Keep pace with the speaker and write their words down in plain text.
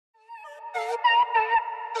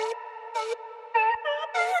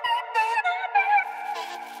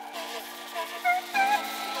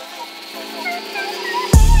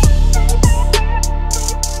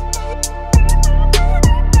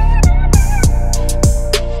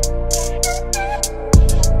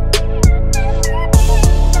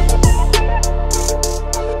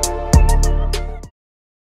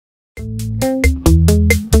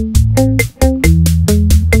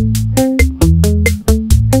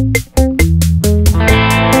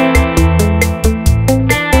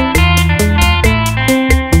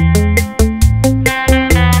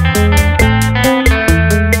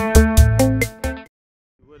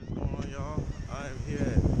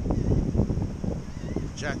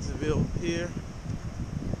Here,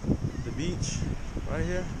 the beach right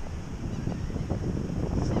here.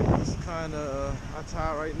 It's kind of high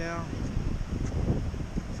tide right now,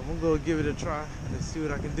 so I'm gonna go give it a try and see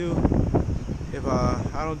what I can do. If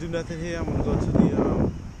I don't do nothing here, I'm gonna go to the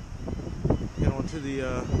head on to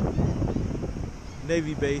the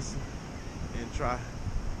Navy base and try.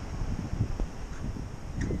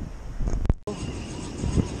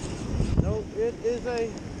 Nope, it is a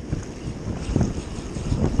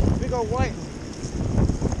big old white one.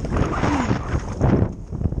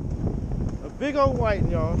 A big old white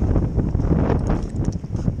one, y'all.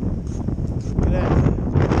 Look at that.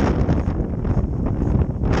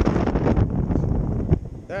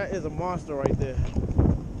 That is a monster right there.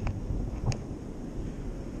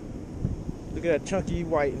 Look at that chunky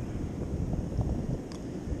white one.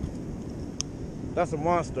 That's a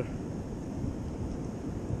monster.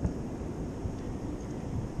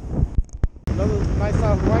 Another nice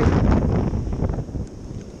size white.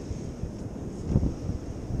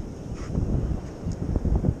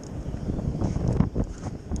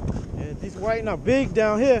 And these white are big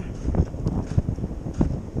down here.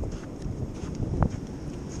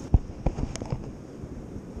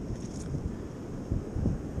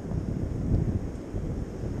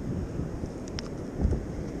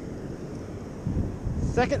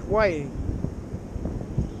 Second white.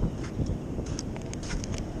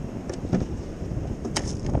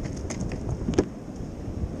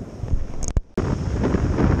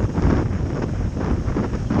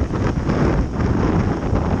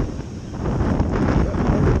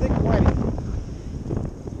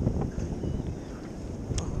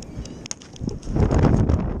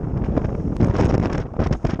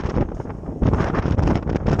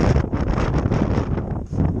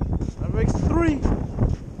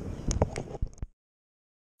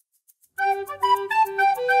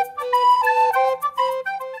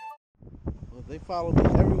 They follow me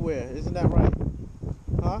everywhere, isn't that right?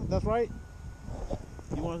 Huh? That's right?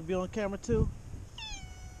 You want to be on camera too?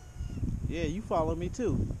 Yeah, you follow me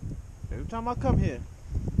too. Every time I come here.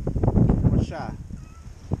 Camera shy.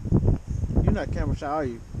 You're not camera shy, are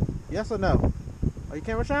you? Yes or no? Are you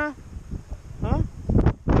camera shy? Huh?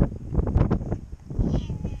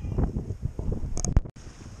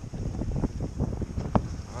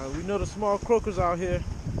 Alright, we know the small croakers out here.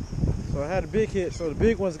 So I had a big hit, so the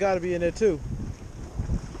big one's got to be in there too.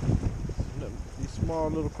 These small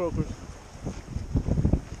little croakers.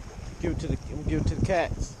 I'm gonna give it to the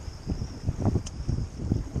cats.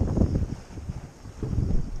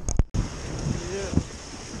 Yeah.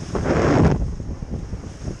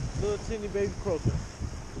 Little teeny baby croaker.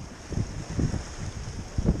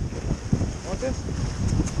 Want this?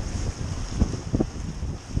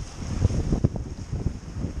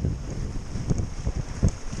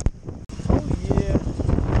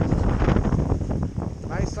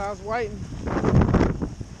 Size whiting.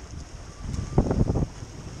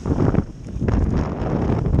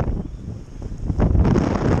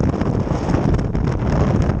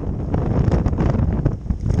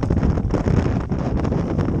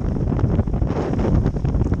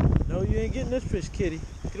 No, you ain't getting this fish, kitty.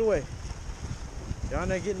 Get away. Y'all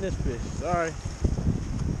not getting this fish. Sorry.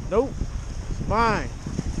 Nope. It's mine.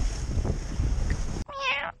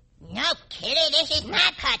 No, kitty, this is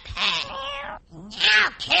my pet. No,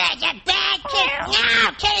 kitty, it's a bad kitty.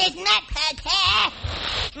 No, kitty, it's not pet.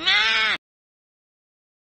 No.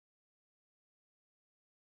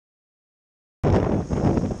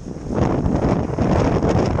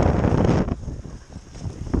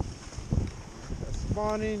 That's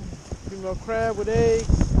spawning female crab with eggs.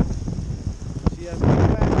 She has no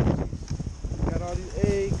back. She's got all these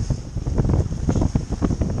eggs.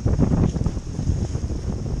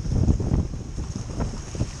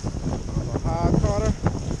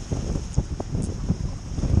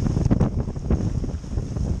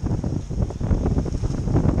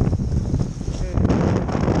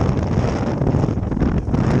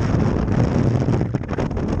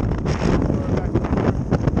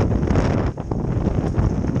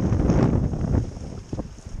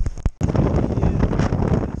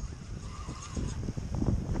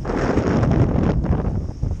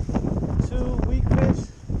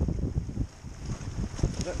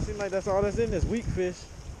 That seems like that's all that's in this weak fish.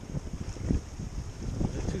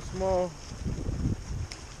 They're too small.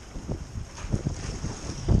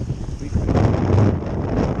 Weak fish.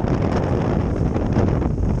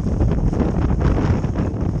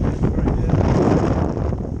 Right there.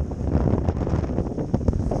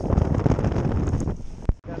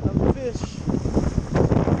 Got another fish.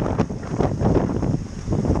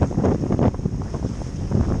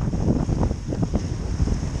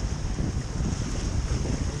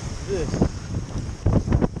 This.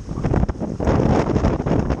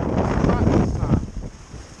 Spot this time.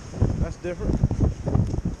 That's different.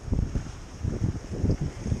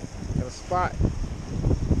 Got a spot.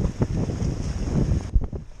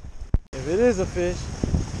 If it is a fish,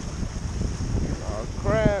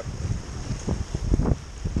 crab.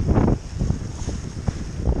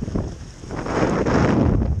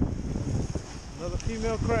 Another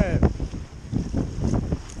female crab.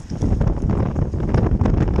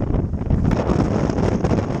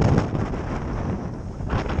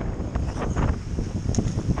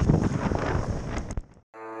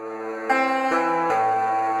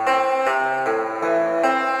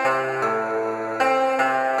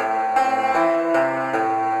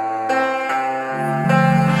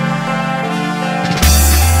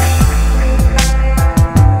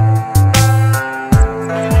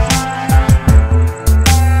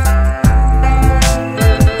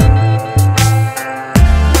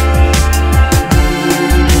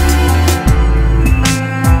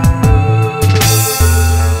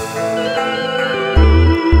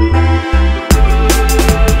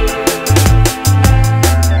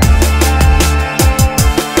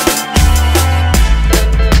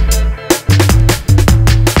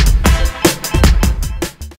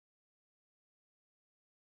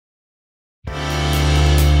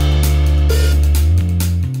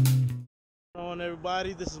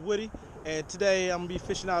 Everybody, this is Woody, and today I'm gonna be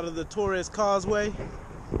fishing out of the Torres Causeway.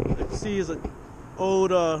 You can see is an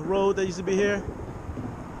old road that used to be here.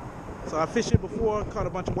 So I fished it before, caught a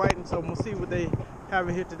bunch of whiting, so I'm gonna see what they have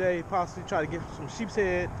in here today. Possibly try to get some sheep's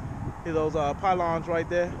head. Hear those pylons right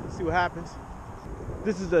there. See what happens.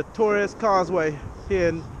 This is the Torres Causeway here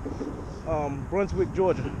in Brunswick,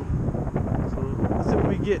 Georgia. So let's see what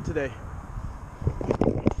we get today.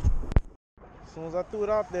 As soon as I threw it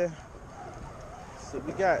out there, see what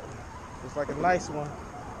we got. Looks like a nice one.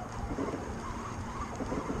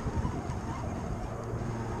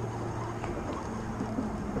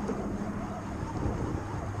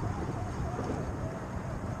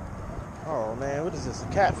 Oh man, what is this? A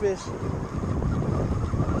catfish?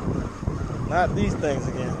 Not these things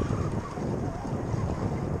again.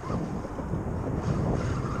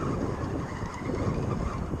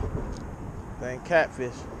 Dang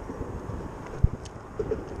catfish.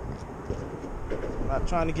 Not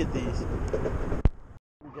trying to get these.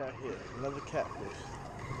 We got here another catfish.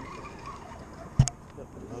 Yep,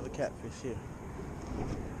 another catfish here.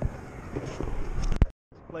 Let's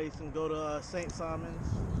place and go to St. Simon's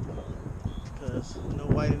because no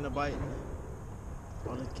whiting or biting.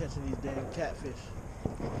 I'm just catching these damn catfish.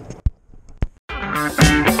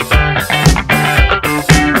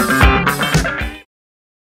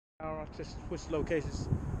 I'll just switch locations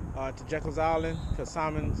to Jekyll's Island because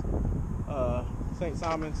St.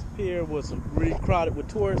 Simon's Pier was really crowded with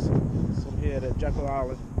tourists, so I'm here at Jekyll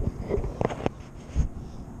Island.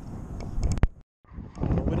 I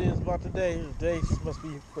don't know what it is about today. Today must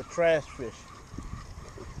be for trash fish.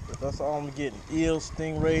 But that's all I'm getting: eels,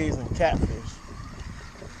 stingrays, and catfish.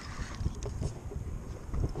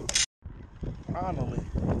 Finally,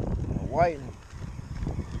 a whiting.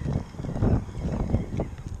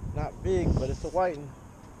 Not big, but it's a whiting.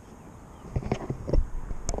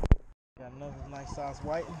 Got another nice size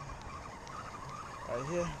whiting right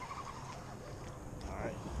here.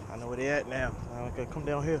 Alright, I know where they at now. I'm gonna come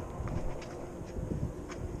down here.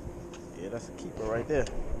 Yeah, that's a keeper right there.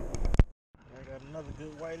 I got another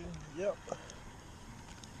good whiting. Yep.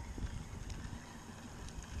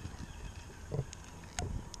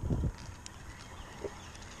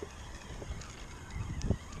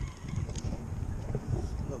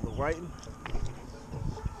 Another whiting.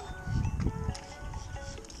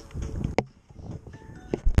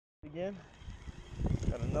 Again,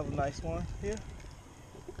 got another nice one here.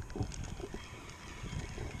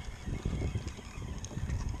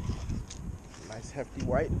 Nice hefty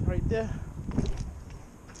whiting right there.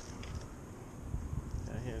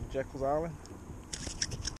 Down here in Jekyll's Island.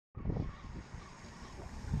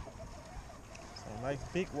 So nice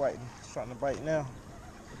big whiting. It's trying to bite now.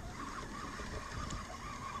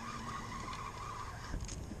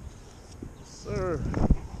 Yes, sir.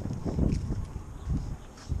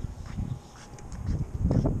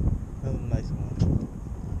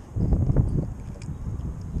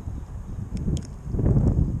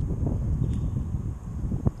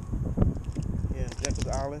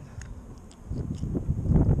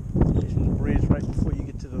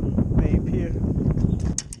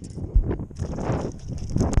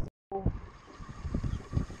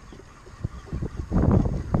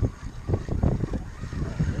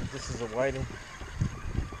 whiting.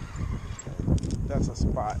 That's a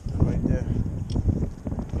spot right there.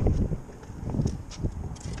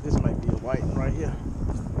 This might be a whiting right here.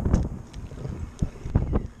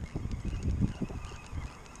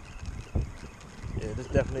 Yeah, this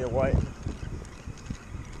is definitely a whiting.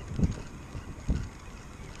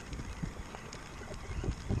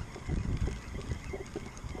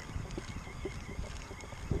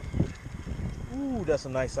 Ooh, that's a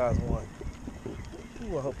nice size one.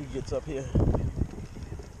 Ooh, I hope he gets up here.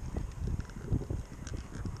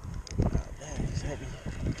 Damn, he's heavy.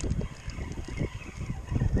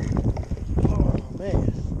 Oh,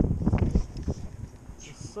 man.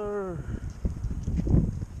 Yes, sir.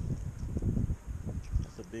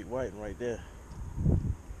 That's a big whiting right there.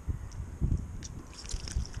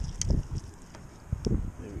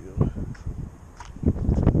 There we go.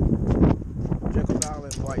 Jekyll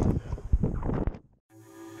Island whiting.